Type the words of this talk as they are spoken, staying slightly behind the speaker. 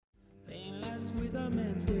years with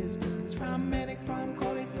immense distance. From medic, from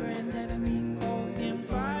colleague, friend, enemy, foe. In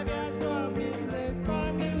 5 years, from misled,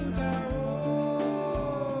 from Utah.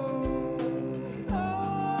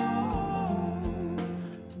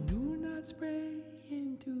 Do not spray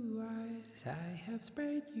into eyes. I have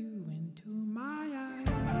sprayed you into my eyes.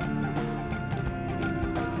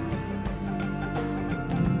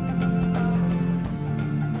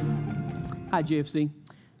 Hi, JFC.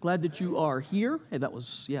 Glad that you are here. Hey,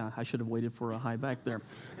 I should have waited for a hi back there.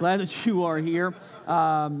 Glad that you are here.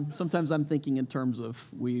 Sometimes I'm thinking in terms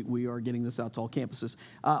of we are getting this out to all campuses.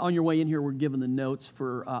 On your way in here, we're given the notes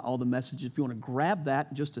for all the messages. If you want to grab that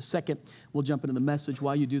in just a second, we'll jump into the message.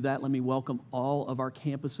 While you do that, let me welcome all of our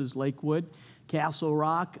campuses, Lakewood, Castle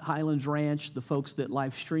Rock, Highlands Ranch, the folks that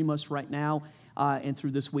live stream us right now and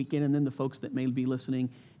through this weekend, and then the folks that may be listening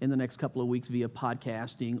in the next couple of weeks via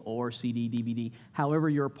podcasting or CD, DVD. However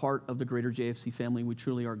you're a part of the greater JFC family, we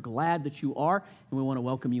truly are glad that you are, and we want to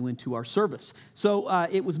welcome you into our service. So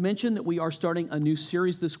it was mentioned that we are starting a new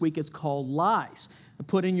series this week. It's called Lies.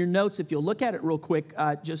 Put in your notes, if you'll look at it real quick,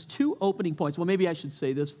 just 2 opening points. Well, maybe I should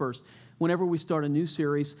say this first. Whenever we start a new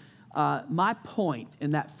series, my point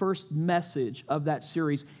in that first message of that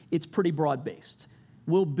series, it's pretty broad-based.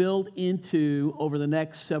 We'll build into, over the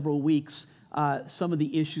next several weeks, some of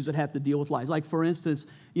the issues that have to deal with lies. Like, for instance,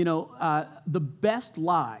 the best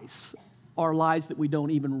lies are lies that we don't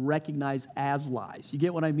even recognize as lies. You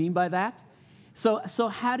get what I mean by that? So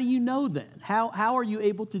how do you know then? How are you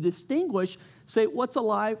able to distinguish, say, what's a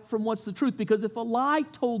lie from what's the truth? Because if a lie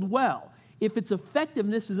told well, if its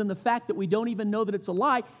effectiveness is in the fact that we don't even know that it's a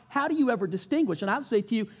lie, how do you ever distinguish? And I would say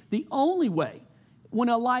to you, the only way when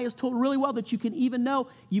a lie is told really well that you can even know,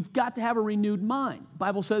 you've got to have a renewed mind. The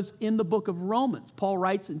Bible says in the book of Romans, Paul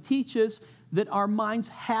writes and teaches that our minds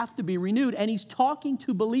have to be renewed. And he's talking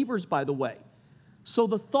to believers, by the way. So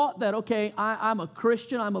the thought that, okay, I'm a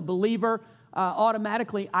Christian, I'm a believer,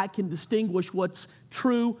 automatically I can distinguish what's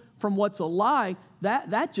true from what's a lie,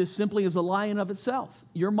 that just simply is a lie in of itself.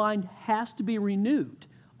 Your mind has to be renewed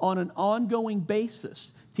on an ongoing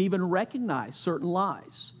basis to even recognize certain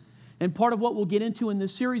lies. And part of what we'll get into in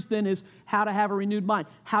this series then is how to have a renewed mind,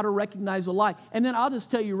 how to recognize a lie. And then I'll just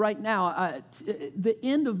tell you right now, the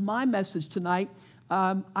end of my message tonight,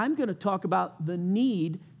 I'm going to talk about the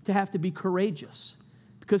need to have to be courageous.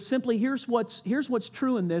 Because simply here's what's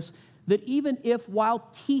true in this, that even if while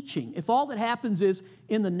teaching, if all that happens is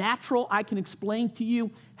in the natural, I can explain to you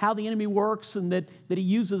how the enemy works and that he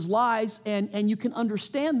uses lies, and you can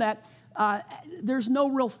understand that, there's no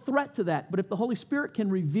real threat to that. But if the Holy Spirit can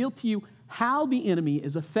reveal to you how the enemy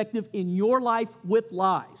is effective in your life with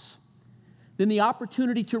lies, then the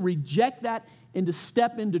opportunity to reject that and to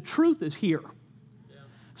step into truth is here. Yeah.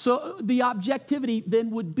 So the objectivity then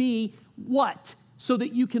would be what? So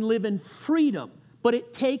that you can live in freedom. But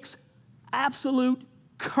it takes absolute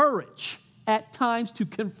courage at times to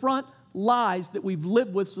confront lies that we've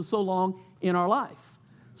lived with for so long in our life.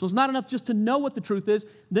 So it's not enough just to know what the truth is.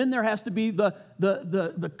 Then there has to be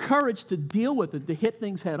the courage to deal with it, to hit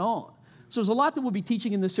things head on. So there's a lot that we'll be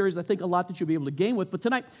teaching in this series. I think a lot that you'll be able to gain with. But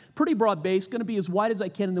tonight, pretty broad-based, going to be as wide as I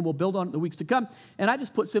can, and then we'll build on it in the weeks to come. And I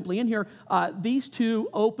just put simply in here these 2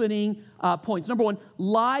 opening points. Number 1,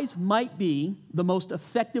 lies might be the most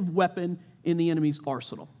effective weapon in the enemy's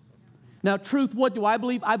arsenal. Now, truth, what do I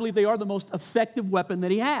believe? I believe they are the most effective weapon that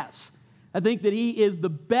he has. I think that he is the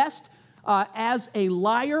best as a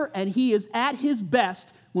liar, and he is at his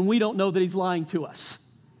best when we don't know that he's lying to us.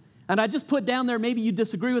 And I just put down there, maybe you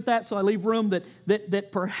disagree with that, so I leave room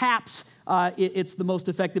that perhaps it's the most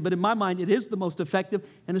effective. But in my mind, it is the most effective.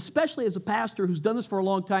 And especially as a pastor who's done this for a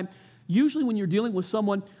long time, usually when you're dealing with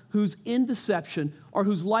someone who's in deception or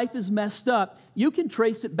whose life is messed up, you can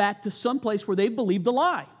trace it back to some place where they believed a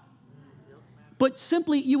lie. But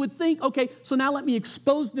simply, you would think, okay, so now let me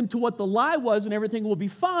expose them to what the lie was and everything will be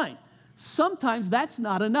fine. Sometimes that's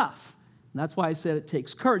not enough. And that's why I said it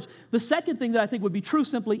takes courage. The second thing that I think would be true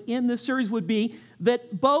simply in this series would be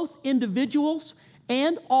that both individuals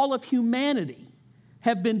and all of humanity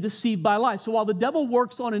have been deceived by lies. So while the devil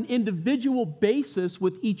works on an individual basis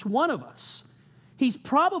with each one of us, he's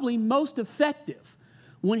probably most effective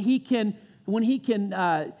when he can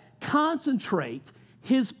concentrate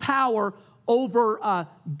his power over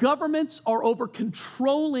governments or over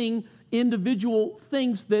controlling individual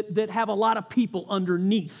things that have a lot of people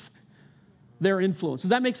underneath their influence. Does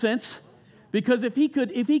that make sense? Because if he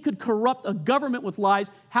could corrupt a government with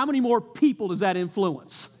lies, how many more people does that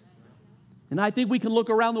influence? And I think we can look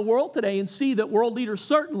around the world today and see that world leaders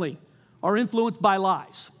certainly are influenced by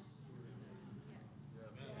lies.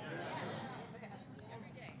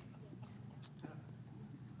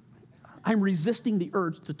 I'm resisting the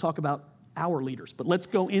urge to talk about our leaders, but let's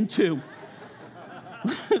go into,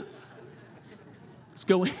 let's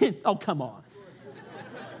go in, oh, come on.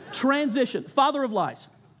 Transition, father of lies,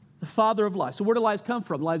 the father of lies. So where do lies come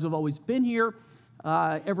from? Lies have always been here.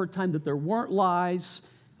 Every time that there weren't lies,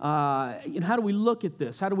 how do we look at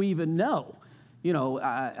this? How do we even know?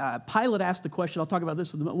 Pilate asked the question, I'll talk about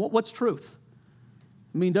this in a moment, what's truth?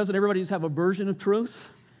 I mean, doesn't everybody just have a version of truth?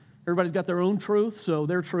 Everybody's got their own truth, so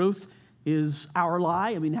their truth is our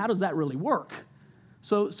lie. I mean, how does that really work?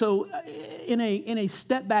 So in a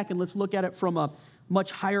step back, and let's look at it from a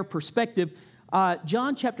much higher perspective,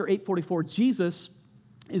 John chapter 8:44, Jesus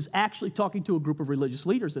is actually talking to a group of religious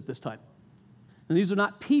leaders at this time. And these are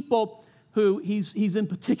not people who he's in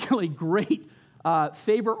particularly great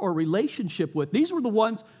favor or relationship with. These were the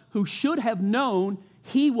ones who should have known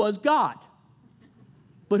he was God,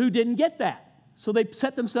 but who didn't get that. So they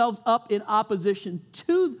set themselves up in opposition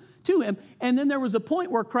to him. And then there was a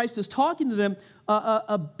point where Christ is talking to them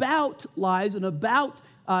about lies and about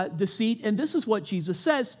deceit. And this is what Jesus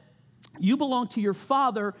says: you belong to your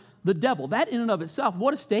father, the devil. That in and of itself,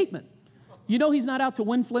 what a statement. You know he's not out to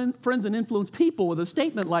win friends and influence people with a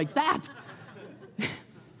statement like that.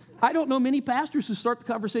 I don't know many pastors who start the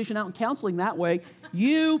conversation out in counseling that way.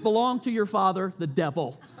 You belong to your father, the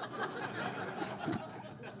devil.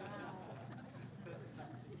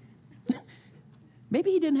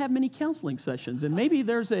 Maybe he didn't have many counseling sessions, and maybe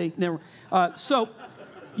there's so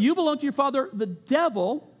you belong to your father, the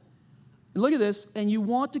devil, and look at this, and you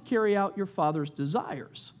want to carry out your father's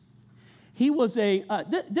desires. He was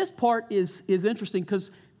this part is interesting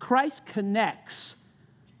because Christ connects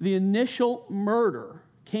the initial murder,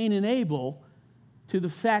 Cain and Abel, to the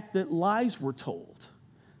fact that lies were told.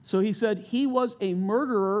 So he said he was a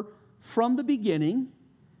murderer from the beginning,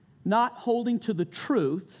 not holding to the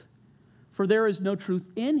truth, for there is no truth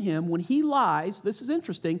in him. When he lies, this is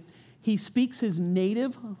interesting, he speaks his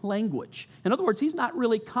native language. In other words, he's not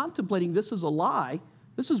really contemplating this is a lie.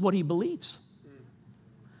 This is what he believes.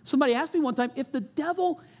 Somebody asked me one time, if the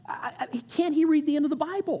devil, can't he read the end of the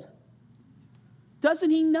Bible? Doesn't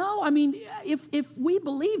he know? I mean, if we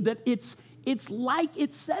believe that it's like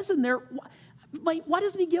it says in there, why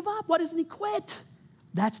doesn't he give up? Why doesn't he quit?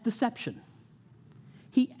 That's deception.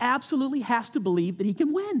 He absolutely has to believe that he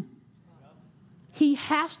can win. He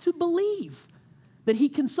has to believe that he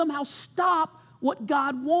can somehow stop what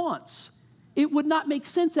God wants. It would not make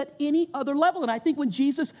sense at any other level. And I think when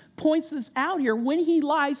Jesus points this out here, when he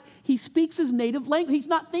lies, he speaks his native language. He's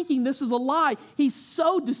not thinking this is a lie. He's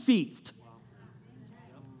so deceived.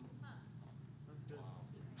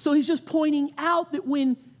 So he's just pointing out that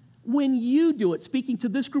when you do it, speaking to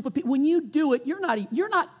this group of people, when you do it, you're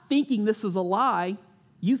not thinking this is a lie.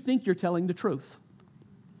 You think you're telling the truth.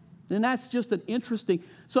 And that's just an interesting.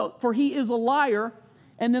 So for he is a liar.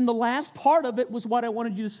 And then the last part of it was what I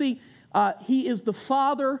wanted you to see. He is the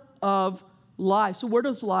father of lies. So where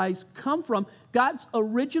does lies come from? God's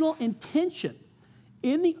original intention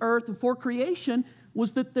in the earth and for creation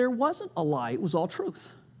was that there wasn't a lie. It was all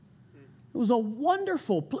truth. It was a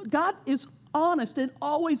wonderful, God is honest and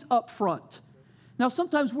always upfront. Now,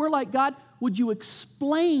 sometimes we're like, God, would you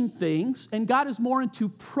explain things? And God is more into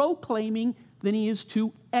proclaiming than he is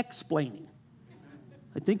to explaining.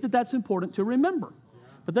 I think that that's important to remember.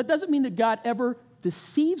 But that doesn't mean that God ever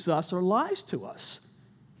deceives us or lies to us.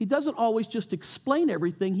 He doesn't always just explain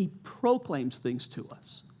everything. He proclaims things to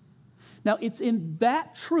us. Now, it's in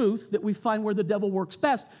that truth that we find where the devil works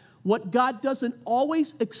best. What God doesn't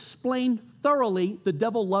always explain thoroughly, the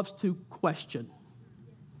devil loves to question.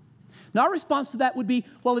 Now, our response to that would be,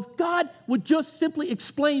 well, if God would just simply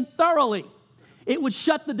explain thoroughly, it would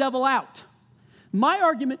shut the devil out. My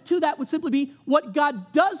argument to that would simply be, what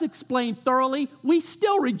God does explain thoroughly, we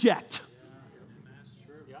still reject.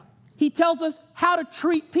 He tells us how to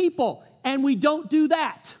treat people, and we don't do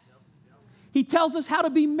that. He tells us how to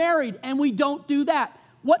be married, and we don't do that.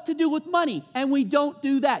 What to do with money, and we don't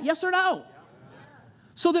do that. Yes or no?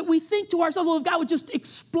 So that we think to ourselves, well, if God would just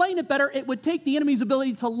explain it better, it would take the enemy's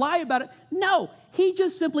ability to lie about it. No, he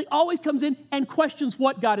just simply always comes in and questions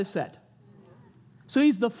what God has said. So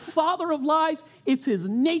he's the father of lies. It's his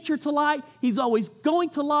nature to lie. He's always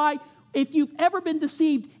going to lie. If you've ever been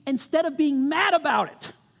deceived, instead of being mad about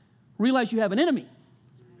it, realize you have an enemy.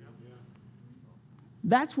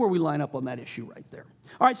 That's where we line up on that issue right there.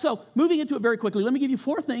 All right, so moving into it very quickly, let me give you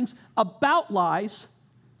 4 things about lies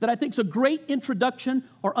that I think is a great introduction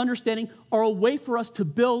or understanding or a way for us to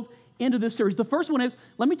build into this series. The first one is,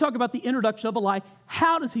 let me talk about the introduction of a lie.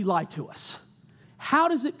 How does he lie to us? How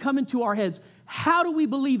does it come into our heads? How do we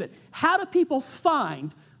believe it? How do people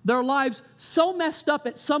find their lives so messed up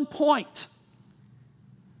at some point.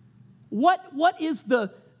 What is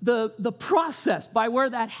the process by where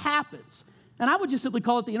that happens? And I would just simply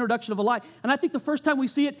call it the introduction of a lie. And I think the first time we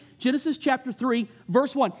see it, Genesis chapter 3,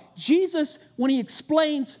 verse 1. Jesus, when he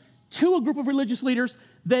explains to a group of religious leaders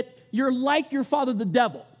that you're like your father, the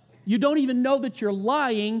devil. You don't even know that you're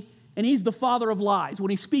lying, and he's the father of lies.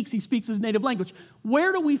 When he speaks his native language.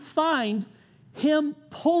 Where do we find him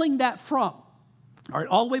pulling that from? All right,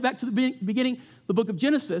 all the way back to the beginning, the book of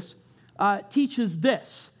Genesis teaches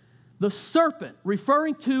this. The serpent,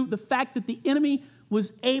 referring to the fact that the enemy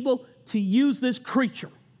was able to use this creature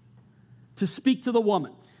to speak to the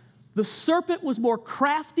woman. The serpent was more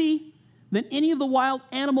crafty than any of the wild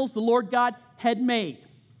animals the Lord God had made.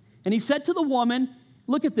 And he said to the woman,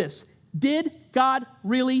 look at this, did God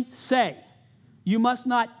really say, you must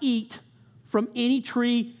not eat from any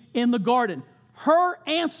tree in the garden? Her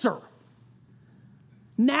answer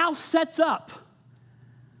now sets up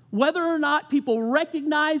whether or not people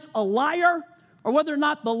recognize a liar or whether or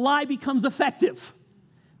not the lie becomes effective.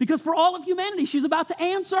 Because for all of humanity, she's about to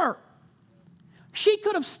answer. She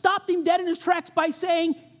could have stopped him dead in his tracks by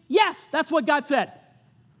saying, yes, that's what God said.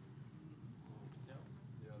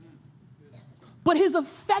 But his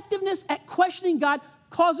effectiveness at questioning God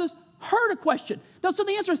causes her to question. Now, so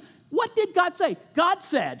the answer is, what did God say? God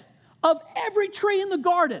said, of every tree in the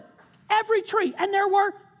garden, every tree, and there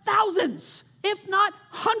were thousands, if not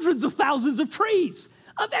hundreds of thousands of trees.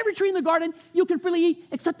 Of every tree in the garden, you can freely eat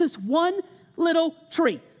except this one little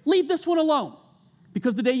tree. Leave this one alone.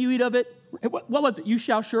 Because the day you eat of it, what was it? You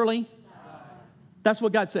shall surely. That's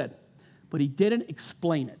what God said. But he didn't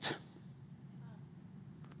explain it.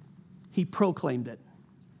 He proclaimed it.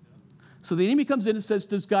 So the enemy comes in and says,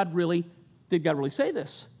 did God really say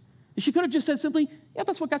this? And she could have just said simply, yeah,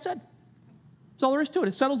 that's what God said. That's all there is to it.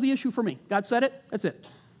 It settles the issue for me. God said it, that's it.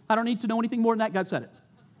 I don't need to know anything more than that. God said it.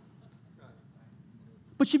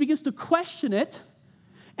 But she begins to question it.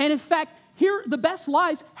 And in fact, here the best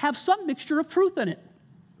lies have some mixture of truth in it.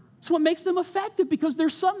 It's what makes them effective because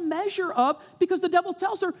there's some measure of, because the devil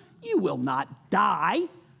tells her, you will not die.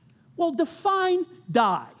 Well, define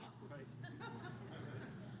die.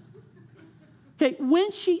 Okay,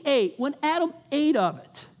 when Adam ate of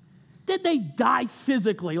it, did they die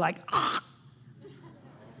physically? Like, ah?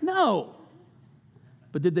 No.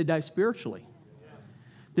 But did they die spiritually?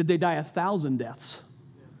 Did they die 1,000 deaths?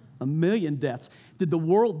 1,000,000 deaths? Did the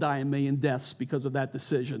world die 1,000,000 deaths because of that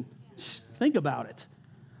decision? Think about it.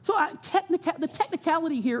 So the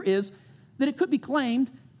technicality here is that it could be claimed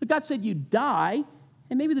that God said you die,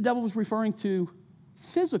 and maybe the devil was referring to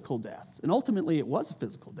physical death. And ultimately it was a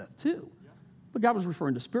physical death too. But God was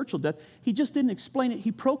referring to spiritual death. He just didn't explain it.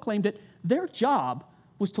 He proclaimed it. Their job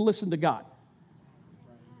was to listen to God.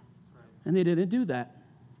 And they didn't do that.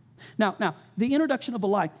 Now, the introduction of a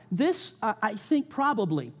lie. This, I think,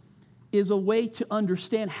 probably is a way to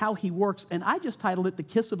understand how he works. And I just titled it The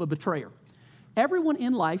Kiss of a Betrayer. Everyone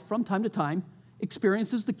in life, from time to time,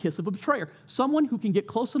 experiences the kiss of a betrayer. Someone who can get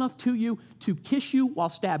close enough to you to kiss you while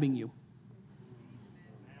stabbing you.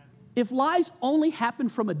 If lies only happen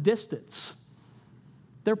from a distance,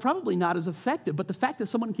 they're probably not as effective. But the fact that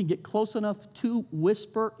someone can get close enough to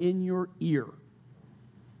whisper in your ear.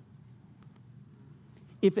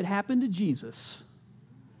 If it happened to Jesus,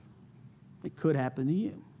 it could happen to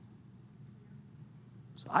you.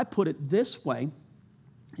 So I put it this way.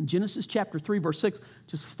 In Genesis chapter 3, verse 6,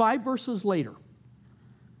 just 5 verses later,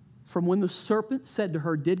 from when the serpent said to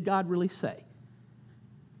her, did God really say?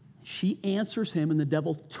 She answers him, and the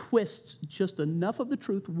devil twists just enough of the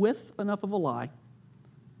truth with enough of a lie.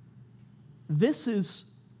 This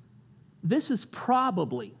is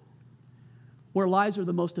probably where lies are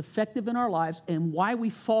the most effective in our lives and why we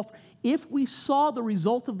fall. If we saw the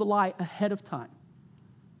result of the lie ahead of time,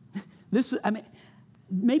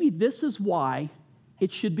 maybe this is why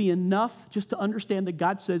it should be enough just to understand that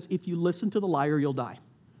God says, if you listen to the liar, you'll die.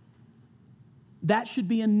 That should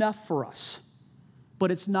be enough for us, but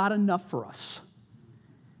it's not enough for us.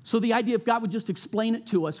 So the idea if God would just explain it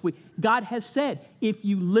to us, God has said, if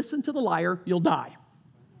you listen to the liar, you'll die.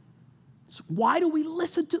 So why do we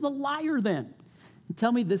listen to the liar then? And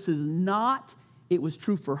tell me this is not, it was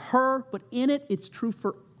true for her, but in it, it's true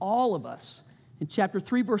for all of us. In chapter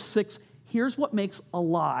 3, verse 6, here's what makes a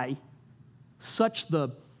lie such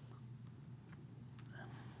the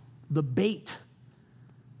bait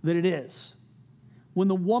that it is. When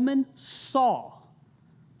the woman saw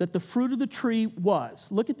that the fruit of the tree was,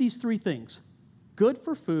 look at these 3 things, good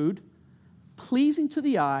for food, pleasing to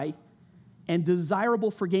the eye, and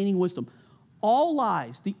desirable for gaining wisdom. All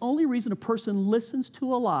lies, the only reason a person listens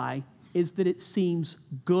to a lie is that it seems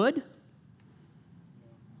good,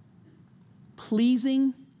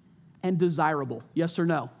 pleasing, and desirable. Yes or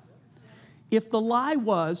no? If the lie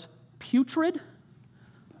was putrid,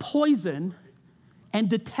 poison, and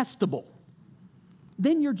detestable,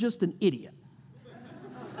 then you're just an idiot.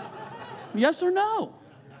 Yes or no?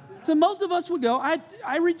 So most of us would go,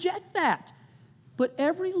 I reject that. But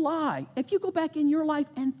every lie, if you go back in your life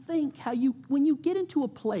and think how when you get into a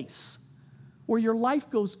place where your life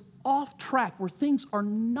goes off track, where things are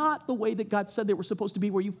not the way that God said they were supposed to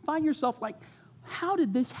be, where you find yourself like, how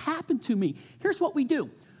did this happen to me? Here's what we do.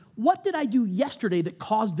 What did I do yesterday that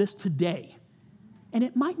caused this today? And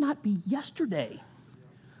it might not be yesterday,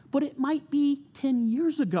 but it might be 10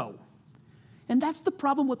 years ago. And that's the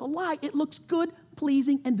problem with a lie. It looks good,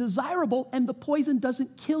 pleasing, and desirable, and the poison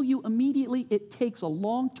doesn't kill you immediately. It takes a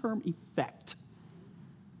long-term effect.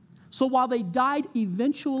 So while they died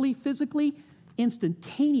eventually physically,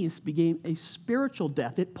 instantaneous became a spiritual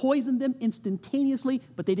death. It poisoned them instantaneously,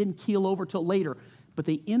 but they didn't keel over till later. But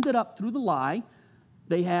they ended up through the lie.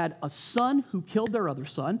 They had a son who killed their other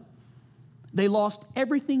son. They lost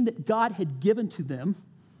everything that God had given to them.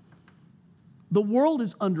 The world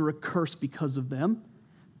is under a curse because of them.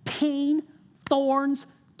 Pain, thorns,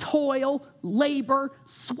 toil, labor,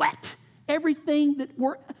 sweat, everything that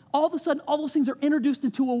all of a sudden, all those things are introduced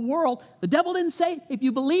into a world. The devil didn't say, if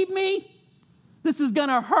you believe me, this is going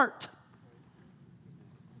to hurt.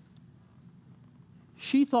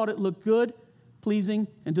 She thought it looked good, pleasing,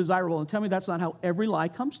 and desirable. And tell me that's not how every lie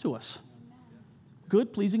comes to us.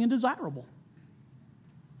 Good, pleasing, and desirable.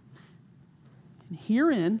 And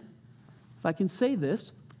herein, if I can say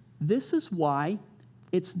this is why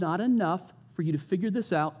it's not enough for you to figure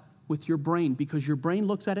this out with your brain, because your brain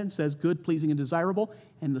looks at it and says good, pleasing, and desirable,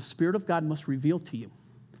 and the Spirit of God must reveal to you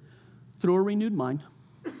through a renewed mind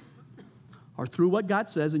or through what God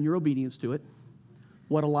says and your obedience to it,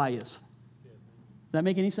 what a lie is. Does that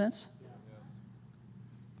make any sense?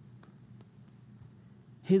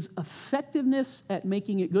 His effectiveness at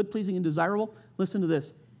making it good, pleasing, and desirable, listen to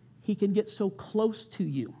this, he can get so close to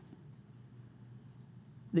you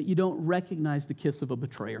that you don't recognize the kiss of a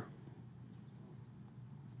betrayer.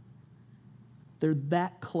 They're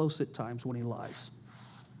that close at times when he lies.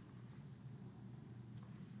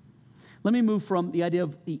 Let me move from the idea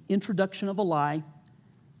of the introduction of a lie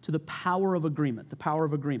to the power of agreement, the power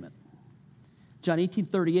of agreement. John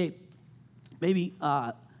 18:38, maybe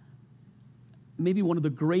one of the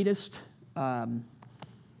greatest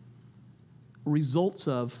results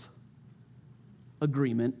of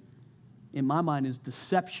agreement in my mind is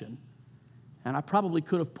deception. And I probably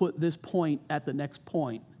could have put this point at the next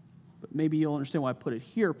point, but maybe you'll understand why I put it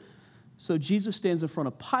here. So Jesus stands in front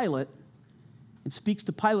of Pilate and speaks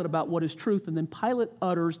to Pilate about what is truth, and then Pilate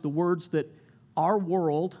utters the words that our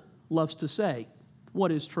world loves to say.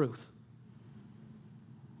 What is truth?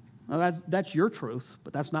 Well, that's your truth,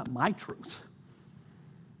 but that's not my truth.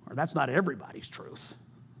 Or that's not everybody's truth.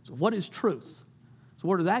 So what is truth? So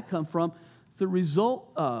where does that come from? It's the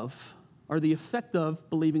result of, or the effect of,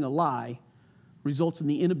 believing a lie results in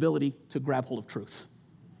the inability to grab hold of truth.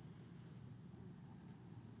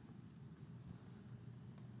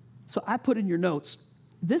 So I put in your notes,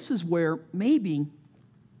 this is where maybe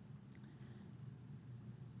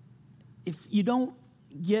if you don't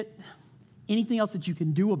get anything else that you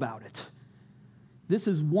can do about it, this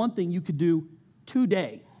is one thing you could do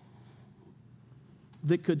today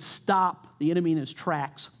that could stop the enemy in his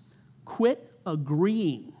tracks. Quit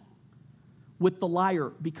agreeing with the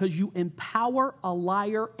liar, because you empower a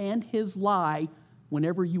liar and his lie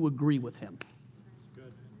whenever you agree with him.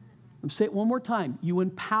 Let me say it one more time. You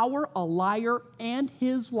empower a liar and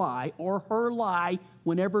his lie or her lie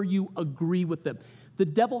whenever you agree with them. The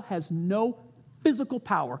devil has no physical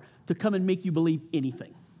power to come and make you believe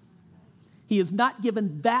anything. He is not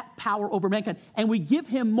given that power over mankind. And we give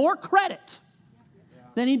him more credit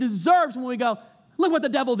than he deserves when we go, look what the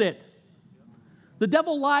devil did. The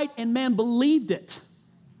devil lied and man believed it.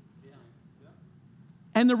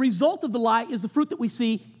 And the result of the lie is the fruit that we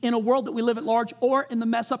see in a world that we live at large, or in the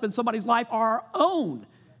mess up in somebody's life, or our own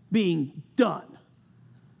being done.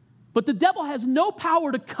 But the devil has no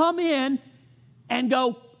power to come in and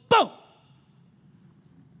go, boom.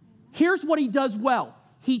 Here's what he does well.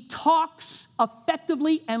 He talks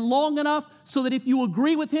effectively and long enough so that if you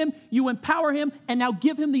agree with him, you empower him and now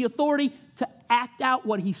give him the authority to act out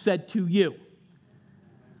what he said to you.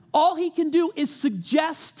 All he can do is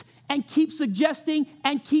suggest and keep suggesting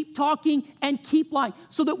and keep talking and keep lying.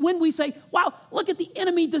 So that when we say, wow, look at the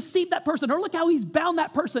enemy deceived that person, or look how he's bound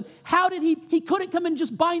that person. How did he couldn't come and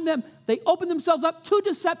just bind them. They opened themselves up to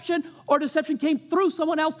deception, or deception came through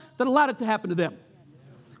someone else that allowed it to happen to them.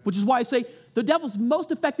 Which is why I say the devil's most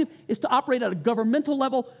effective is to operate at a governmental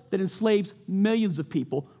level that enslaves millions of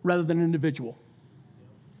people rather than an individual.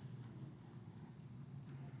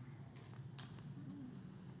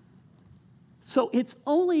 So it's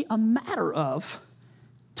only a matter of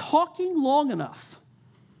talking long enough.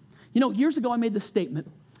 You know, years ago I made this statement,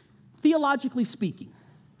 theologically speaking,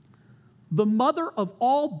 the mother of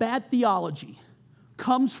all bad theology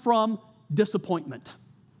comes from disappointment.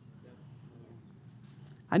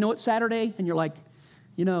 I know it's Saturday and you're like,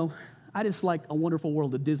 you know, I just like A Wonderful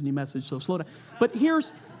World, a Disney message, so slow down. But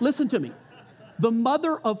listen to me. The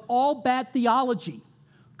mother of all bad theology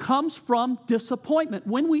comes from disappointment.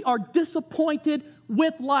 When we are disappointed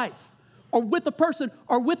with life or with a person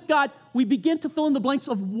or with God, we begin to fill in the blanks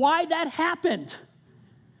of why that happened.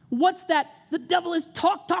 What's that? The devil is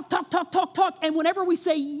talk. And whenever we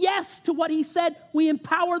say yes to what he said, we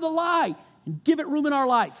empower the lie and give it room in our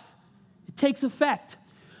life. It takes effect.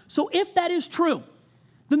 So if that is true,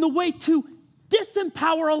 then the way to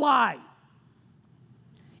disempower a lie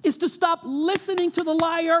is to stop listening to the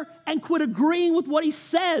liar and quit agreeing with what he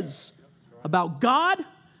says about God,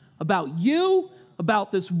 about you,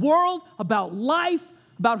 about this world, about life,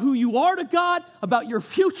 about who you are to God, about your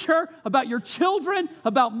future, about your children,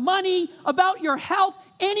 about money, about your health,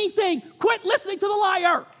 anything. Quit listening to the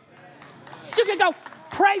liar. You can go,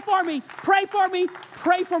 pray for me.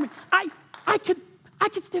 I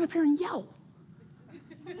could stand up here and yell.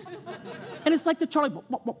 And it's like the Charlie,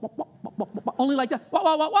 only like that.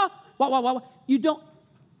 You don't.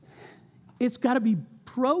 It's got to be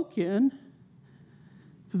broken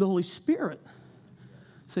through the Holy Spirit.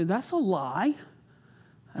 Say, that's a lie,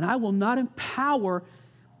 and I will not empower.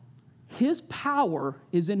 His power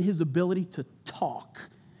is in his ability to talk,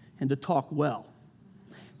 and to talk well.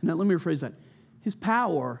 Now, let me rephrase that. His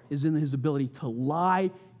power is in his ability to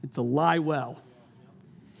lie, and to lie well.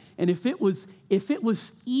 And if it was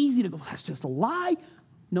easy to go, that's just a lie,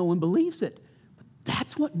 no one believes it. But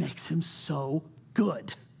that's what makes him so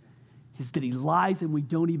good, is that he lies and we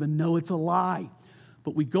don't even know it's a lie.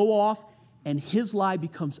 But we go off and his lie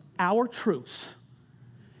becomes our truth.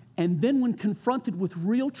 And then when confronted with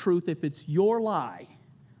real truth, if it's your lie,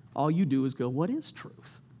 all you do is go, what is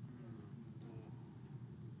truth?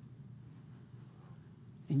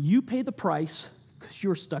 And you pay the price because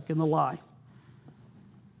you're stuck in the lie.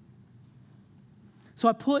 So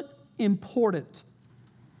I put important.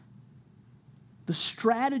 The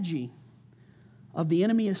strategy of the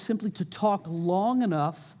enemy is simply to talk long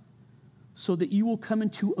enough so that you will come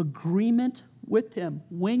into agreement with him.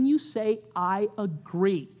 When you say, I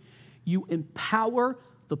agree, you empower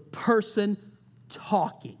the person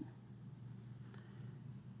talking.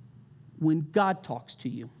 When God talks to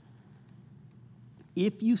you,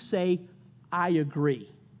 if you say, I agree,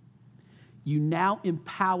 you now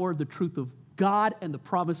empower the truth of God and the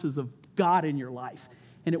promises of God in your life.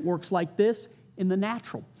 And it works like this in the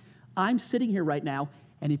natural. I'm sitting here right now,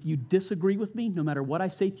 and if you disagree with me, no matter what I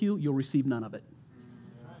say to you, you'll receive none of it.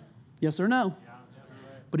 Yes or no?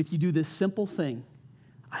 But if you do this simple thing,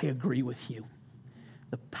 I agree with you.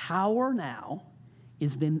 The power now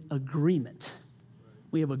is then agreement.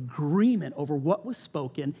 We have agreement over what was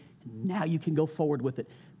spoken, and now you can go forward with it.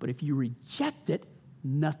 But if you reject it,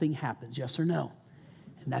 nothing happens. Yes or no?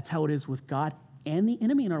 And that's how it is with God and the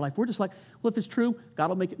enemy in our life. We're just like, well, if it's true, God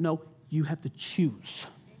will make it. No, you have to choose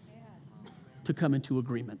to come into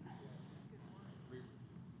agreement.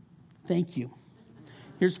 Thank you.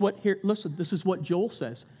 Listen, this is what Joel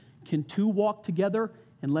says. Can two walk together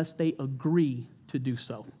unless they agree to do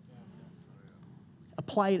so?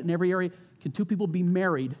 Apply it in every area. Can two people be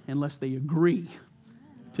married unless they agree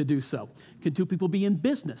to do so? Can two people be in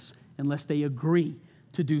business unless they agree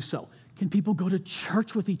to do so? Can people go to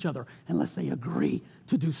church with each other unless they agree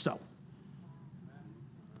to do so?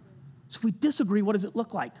 So if we disagree, what does it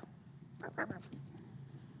look like?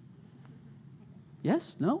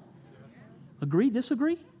 Yes? No? Agree?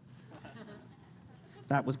 Disagree?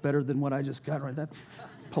 That was better than what I just got right there.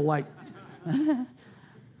 Polite. I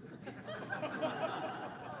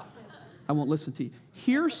won't listen to you.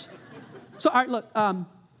 All right, look. I'm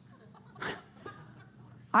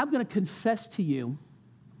going to confess to you.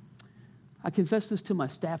 I confessed this to my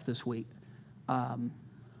staff this week. I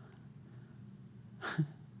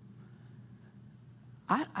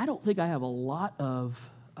don't think I have a lot of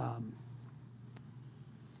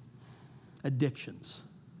addictions.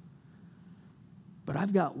 But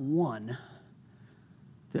I've got one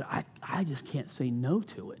that I just can't say no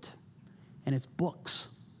to it, and it's books.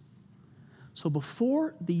 So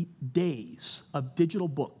before the days of digital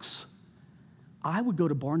books, I would go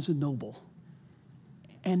to Barnes & Noble,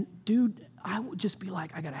 and dude, I would just be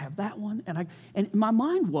like, I got to have that one. And my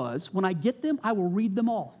mind was, when I get them, I will read them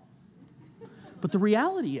all. But the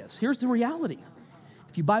reality is, here's the reality.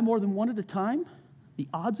 If you buy more than one at a time, the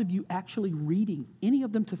odds of you actually reading any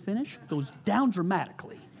of them to finish goes down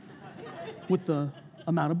dramatically with the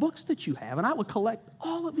amount of books that you have. And I would collect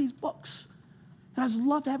all of these books. And I just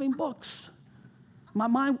loved having books. My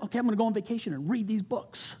mind, okay, I'm going to go on vacation and read these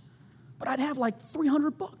books. But I'd have like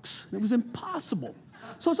 300 books. It was impossible.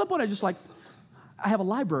 So at some point, I have a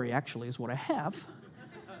library, actually, is what I have.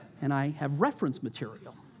 And I have reference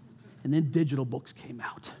material. And then digital books came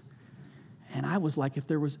out. And I was like, if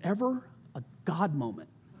there was ever a God moment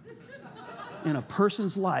in a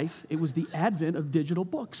person's life, it was the advent of digital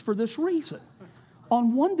books for this reason.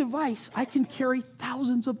 On one device, I can carry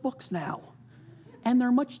thousands of books now. And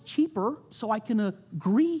they're much cheaper, so I can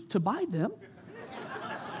agree to buy them.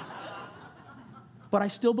 But I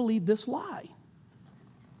still believe this lie,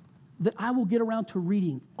 that I will get around to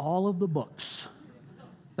reading all of the books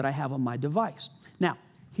that I have on my device. Now,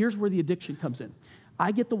 here's where the addiction comes in.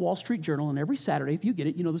 I get the Wall Street Journal, and every Saturday, if you get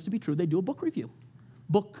it, you know this to be true, they do a book review,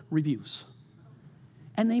 book reviews.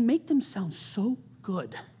 And they make them sound so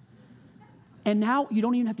good. And now you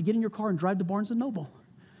don't even have to get in your car and drive to Barnes & Noble.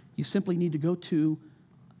 You simply need to go to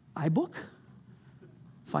iBook,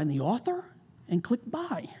 find the author, and click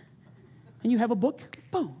buy. And you have a book,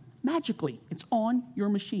 boom, magically, it's on your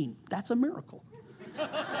machine. That's a miracle.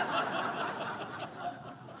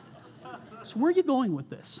 So where are you going with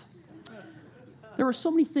this? There are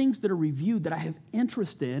so many things that are reviewed that I have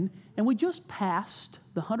interest in, and we just passed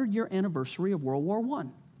the 100-year anniversary of World War I.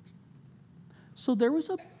 So there was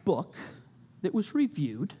a book that was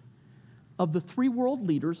reviewed of the three world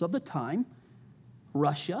leaders of the time,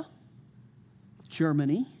 Russia,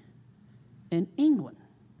 Germany, and England.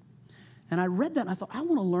 And I read that, and I thought, I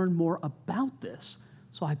want to learn more about this.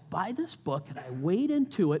 So I buy this book, and I wade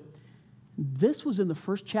into it. This was in the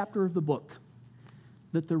first chapter of the book,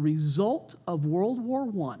 that the result of World War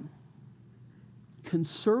I,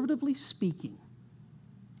 conservatively speaking,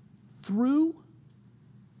 through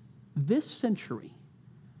this century,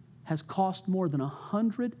 has cost more than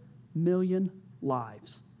 100 million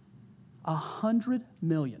lives. 100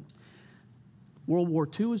 million. World War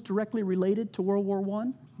II is directly related to World War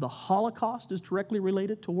I. The Holocaust is directly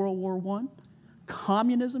related to World War I.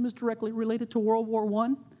 Communism is directly related to World War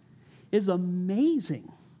I. It's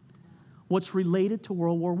amazing what's related to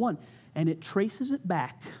World War I. And it traces it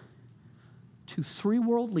back to three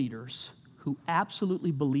world leaders who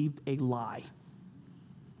absolutely believed a lie.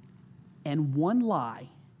 And one lie,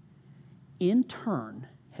 in turn,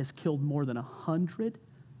 has killed more than 100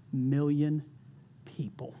 million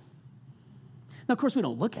people. Now, of course, we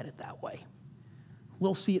don't look at it that way.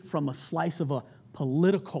 We'll see it from a slice of a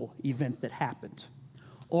political event that happened,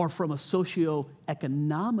 or from a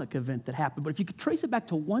socio-economic event that happened. But if you could trace it back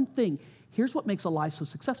to one thing, here's what makes a lie so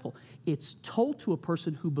successful. It's told to a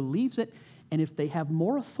person who believes it, and if they have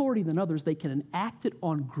more authority than others, they can enact it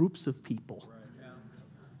on groups of people. Right. Yeah.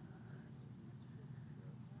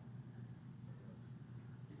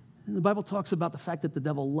 And the Bible talks about the fact that the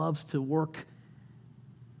devil loves to work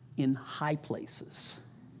in high places,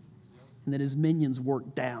 and that his minions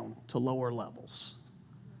work down to lower levels.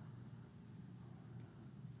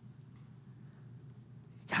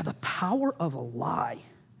 God, the power of a lie,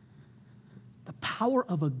 the power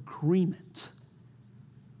of agreement.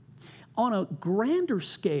 On a grander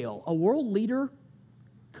scale, a world leader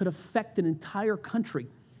could affect an entire country.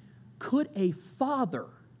 Could a father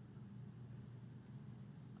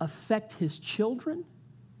affect his children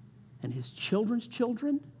and his children's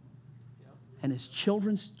children and his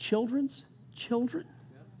children's children's children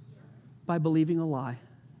by believing a lie?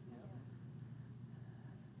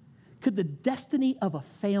 Could the destiny of a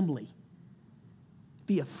family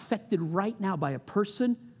be affected right now by a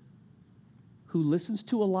person who listens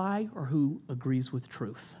to a lie or who agrees with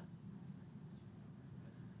truth?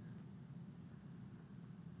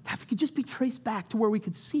 If it could just be traced back to where we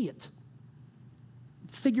could see it,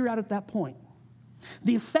 figure out at that point.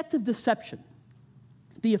 The effect of deception.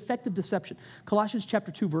 The effect of deception. Colossians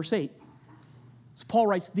chapter 2, verse 8. So Paul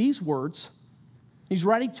writes these words. He's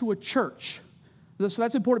writing to a church. So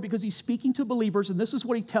that's important because he's speaking to believers, and this is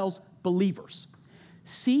what he tells believers.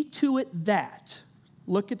 See to it that,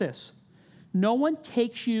 look at this, no one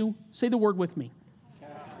takes you, say the word with me.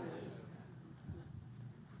 Captive.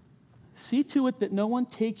 See to it that no one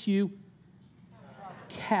takes you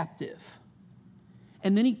captive.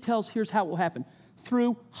 And then he tells, here's how it will happen.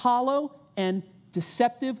 Through hollow and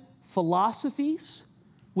deceptive philosophies,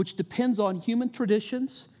 which depends on human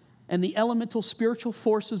traditions and the elemental spiritual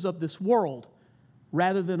forces of this world,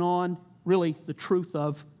 rather than on, really, the truth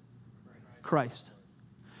of Christ.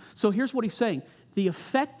 So here's what he's saying. The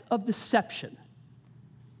effect of deception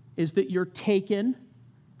is that you're taken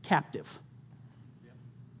captive.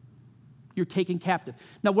 You're taken captive.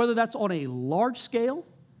 Now, whether that's on a large scale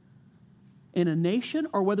in a nation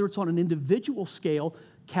or whether it's on an individual scale,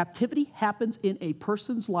 captivity happens in a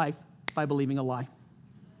person's life by believing a lie.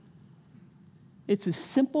 It's as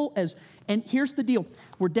simple as, and here's the deal.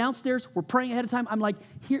 We're downstairs, we're praying ahead of time. I'm like,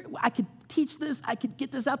 here, I could teach this, I could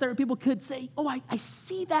get this out there, and people could say, oh, I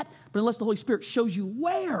see that. But unless the Holy Spirit shows you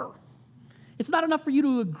where, it's not enough for you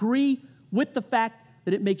to agree with the fact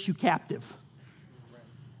that it makes you captive.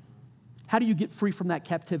 How do you get free from that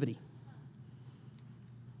captivity?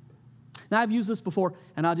 Now, I've used this before,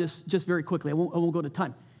 and I'll just very quickly, I won't go into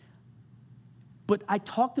time. But I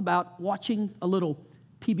talked about watching a little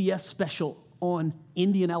PBS special on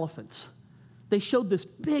Indian elephants. They showed this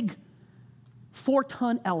big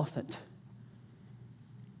 4-ton elephant.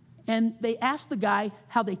 And they asked the guy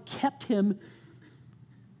how they kept him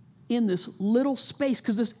in this little space,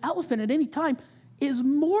 because this elephant at any time is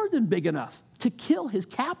more than big enough to kill his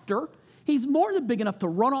captor. He's more than big enough to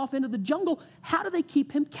run off into the jungle. How do they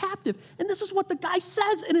keep him captive? And this is what the guy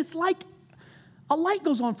says, and it's like a light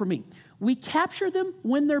goes on for me. We capture them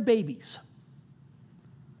when they're babies.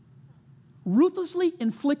 Ruthlessly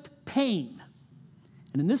inflict pain.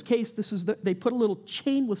 And in this case, they put a little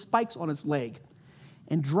chain with spikes on its leg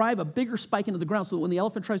and drive a bigger spike into the ground so that when the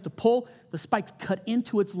elephant tries to pull, the spikes cut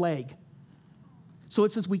into its leg. So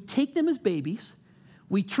it says we take them as babies,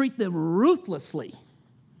 we treat them ruthlessly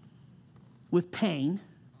with pain,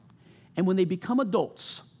 and when they become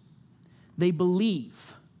adults, they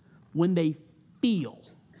believe when they feel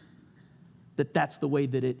that that's the way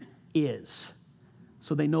that it is.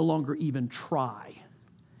 So they no longer even try.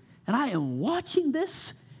 And I am watching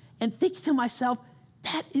this and thinking to myself,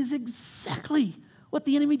 that is exactly what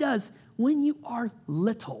the enemy does. When you are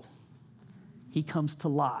little, he comes to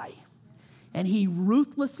lie. And he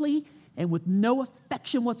ruthlessly and with no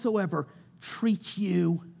affection whatsoever treats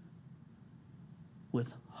you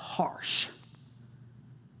with harsh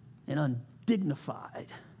and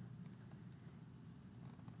undignified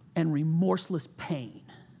and remorseless pain,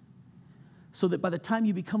 so that by the time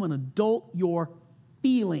you become an adult, your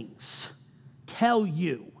feelings tell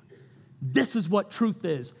you this is what truth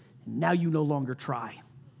is, and now you no longer try.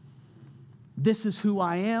 This is who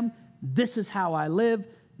I am. This is how I live.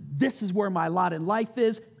 This is where my lot in life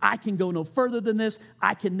is. I can go no further than this.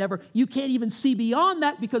 You can't even see beyond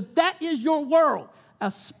that, because that is your world. A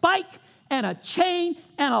spike and a chain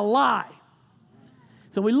and a lie.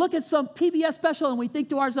 So we look at some PBS special and we think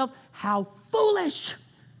to ourselves, how foolish,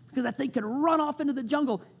 because that thing could run off into the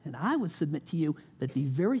jungle. And I would submit to you that the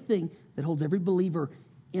very thing that holds every believer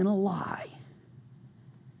in a lie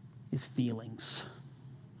is feelings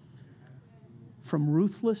from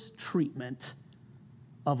ruthless treatment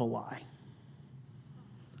of a lie.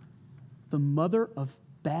 The mother of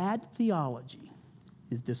bad theology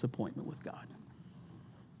is disappointment with God.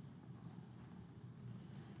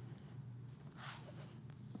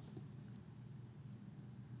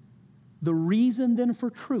 The reason then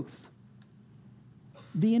for truth,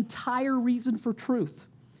 the entire reason for truth,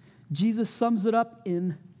 Jesus sums it up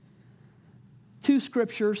in 2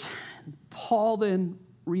 scriptures. Paul then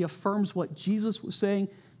reaffirms what Jesus was saying.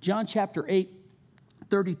 John chapter 8,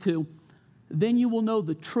 32. Then you will know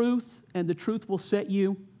the truth, and the truth will set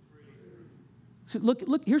you free. So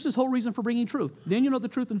look, here's his whole reason for bringing truth. Then you know the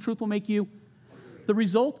truth, and the truth will make you. The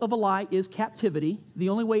result of a lie is captivity. The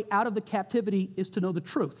only way out of the captivity is to know the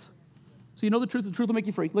truth. So you know the truth will make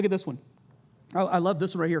you free. Look at this one. Oh, I love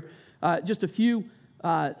this one right here. Just a few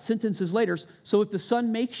sentences later. So if the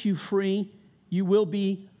Son makes you free, you will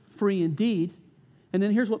be free indeed. And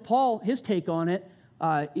then here's what Paul, his take on it,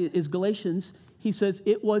 is Galatians. He says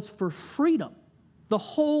it was for freedom. The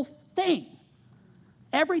whole thing.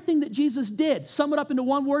 Everything that Jesus did, sum it up into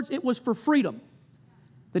one word, it was for freedom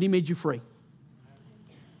that he made you free.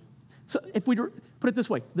 So if we put it this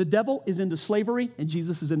way, the devil is into slavery and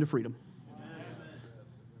Jesus is into freedom.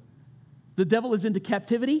 The devil is into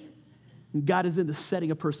captivity, and God is into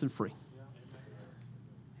setting a person free.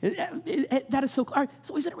 That is so clear.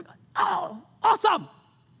 So we said, oh, awesome.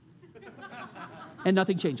 And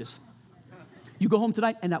nothing changes. You go home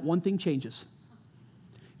tonight, and that one thing changes.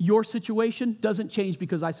 Your situation doesn't change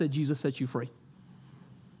because I said Jesus set you free.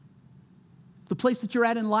 The place that you're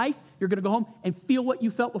at in life, you're going to go home and feel what you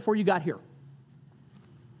felt before you got here.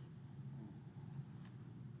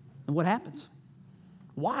 And what happens?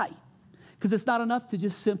 Why? Because it's not enough to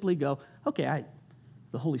just simply go, okay,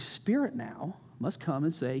 the Holy Spirit now must come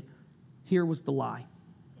and say, here was the lie.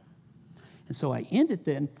 And so I end it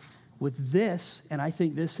then with this, and I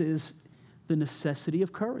think this is the necessity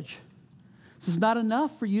of courage. This is not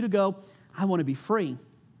enough for you to go, I want to be free.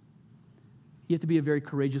 You have to be a very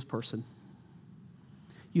courageous person.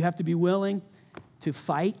 You have to be willing to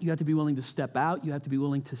fight. You have to be willing to step out. You have to be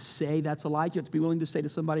willing to say that's a lie. You have to be willing to say to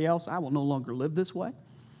somebody else, I will no longer live this way.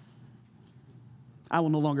 I will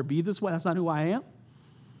no longer be this way. That's not who I am.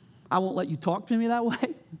 I won't let you talk to me that way.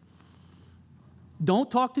 Don't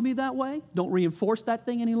talk to me that way. Don't reinforce that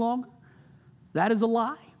thing any longer. That is a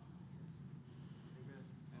lie.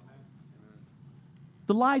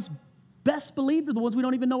 The lies best believed are the ones we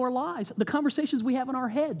don't even know are lies. The conversations we have in our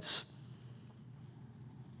heads.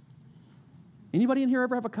 Anybody in here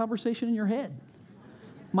ever have a conversation in your head?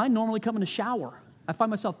 Mine normally come in the shower. I find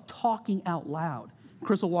myself talking out loud.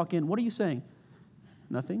 Chris will walk in. What are you saying?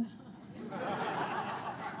 Nothing.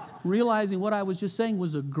 Realizing what I was just saying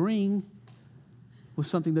was agreeing with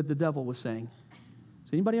something that the devil was saying.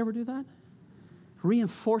 Does anybody ever do that?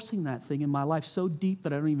 Reinforcing that thing in my life so deep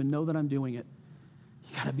that I don't even know that I'm doing it.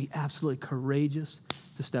 You got to be absolutely courageous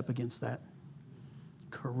to step against that.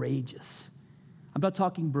 Courageous. I'm not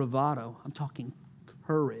talking bravado. I'm talking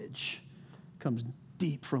courage. Comes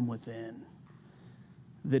deep from within.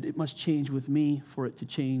 That it must change with me for it to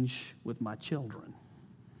change with my children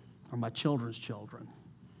or my children's children.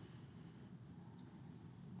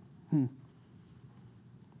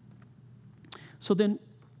 So then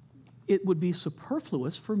it would be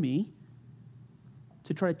superfluous for me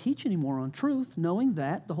to try to teach anymore on truth, knowing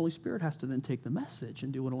that the Holy Spirit has to then take the message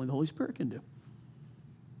and do what only the Holy Spirit can do.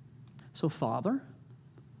 So, Father,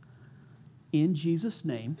 in Jesus'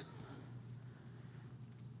 name,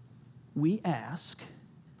 we ask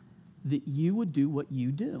that you would do what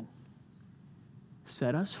you do.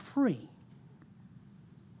 Set us free.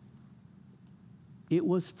 It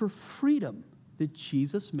was for freedom that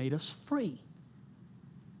Jesus made us free.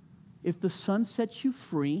 If the Son sets you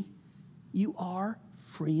free, you are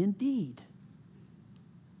free indeed.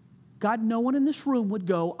 God, no one in this room would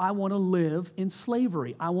go, I want to live in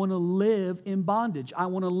slavery. I want to live in bondage. I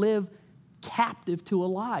want to live captive to a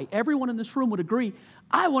lie. Everyone in this room would agree,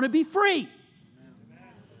 I want to be free.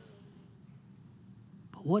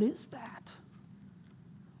 But what is that?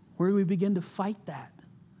 Where do we begin to fight that?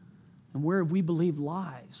 And where have we believed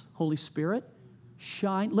lies? Holy Spirit,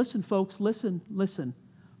 shine. Listen, folks, listen.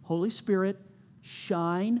 Holy Spirit,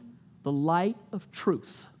 shine the light of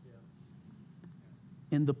truth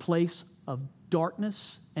in the place of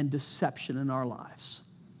darkness and deception in our lives.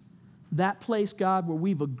 That place, God, where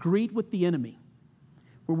we've agreed with the enemy,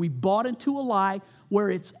 where we've bought into a lie, where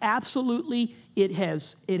it's absolutely, it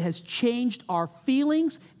has changed our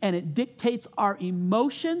feelings and it dictates our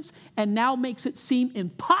emotions and now makes it seem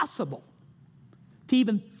impossible to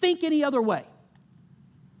even think any other way.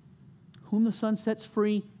 Whom the Son sets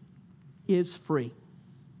free is free.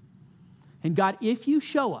 And God, if you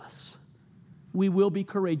show us, we will be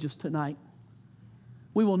courageous tonight.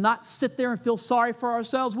 We will not sit there and feel sorry for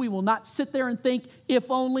ourselves. We will not sit there and think, if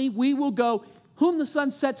only. We will go, whom the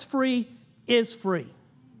Son sets free is free.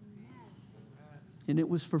 And it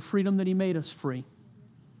was for freedom that he made us free.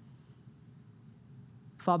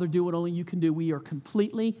 Father, do what only you can do. We are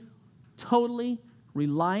completely, totally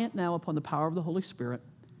reliant now upon the power of the Holy Spirit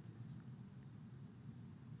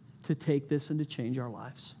to take this and to change our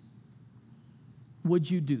lives. Would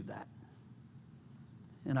you do that?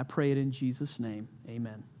 And I pray it in Jesus' name.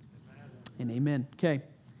 Amen. And amen. Okay.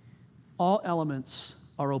 All elements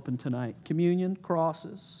are open tonight. Communion,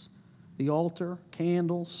 crosses, the altar,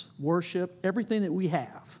 candles, worship, everything that we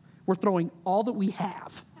have. We're throwing all that we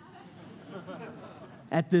have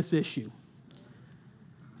at this issue.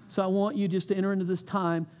 So I want you just to enter into this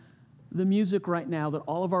time. The music right now that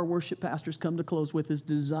all of our worship pastors come to close with is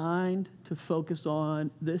designed to focus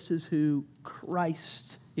on this is who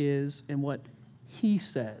Christ is and what he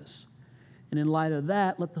says. And in light of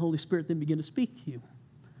that, let the Holy Spirit then begin to speak to you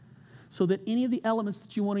so that any of the elements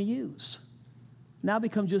that you want to use now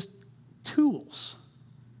become just tools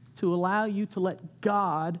to allow you to let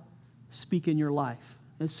God speak in your life.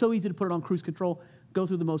 And it's so easy to put it on cruise control, go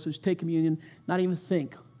through the motions, take communion, not even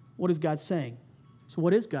think, what is God saying? So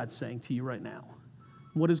what is God saying to you right now?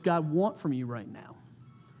 What does God want from you right now?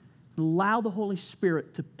 Allow the Holy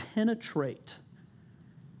Spirit to penetrate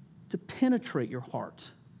your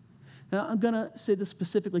heart. Now, I'm going to say this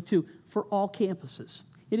specifically, too, for all campuses.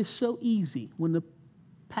 It is so easy when the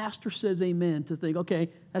pastor says amen to think, okay,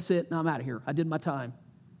 that's it, now I'm out of here. I did my time.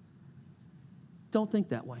 Don't think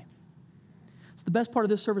that way. So the best part of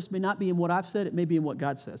this service may not be in what I've said, it may be in what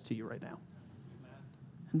God says to you right now.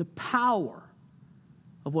 And the power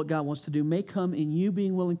of what God wants to do may come in you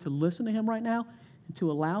being willing to listen to him right now and to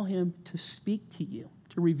allow him to speak to you,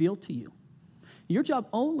 to reveal to you. Your job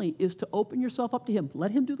only is to open yourself up to him.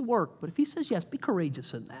 Let him do the work. But if he says yes, be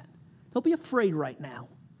courageous in that. Don't be afraid right now.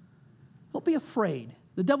 Don't be afraid.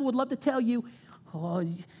 The devil would love to tell you, oh,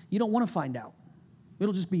 you don't want to find out.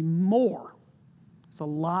 It'll just be more. It's a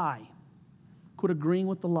lie. Quit agreeing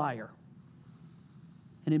with the liar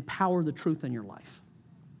and empower the truth in your life.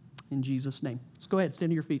 In Jesus' name. Let's go ahead, stand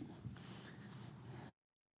to your feet.